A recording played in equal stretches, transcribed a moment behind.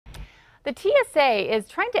The TSA is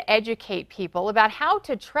trying to educate people about how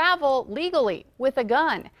to travel legally with a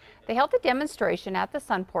gun. They held a demonstration at the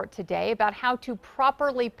Sunport today about how to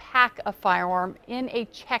properly pack a firearm in a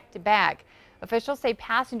checked bag. Officials say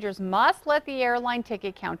passengers must let the airline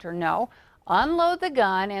ticket counter know, unload the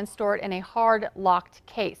gun, and store it in a hard locked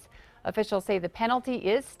case. Officials say the penalty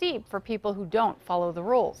is steep for people who don't follow the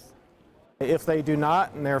rules. If they do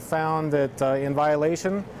not and they're found that in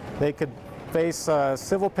violation, they could face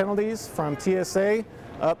civil penalties from TSA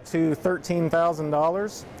up to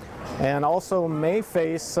 $13,000 and also may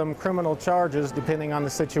face some criminal charges depending on the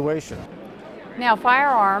situation. Now,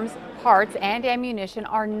 firearms, parts, and ammunition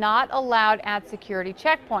are not allowed at security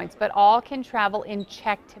checkpoints, but all can travel in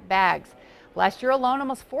checked bags. Last year alone,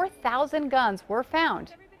 almost 4,000 guns were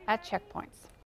found at checkpoints.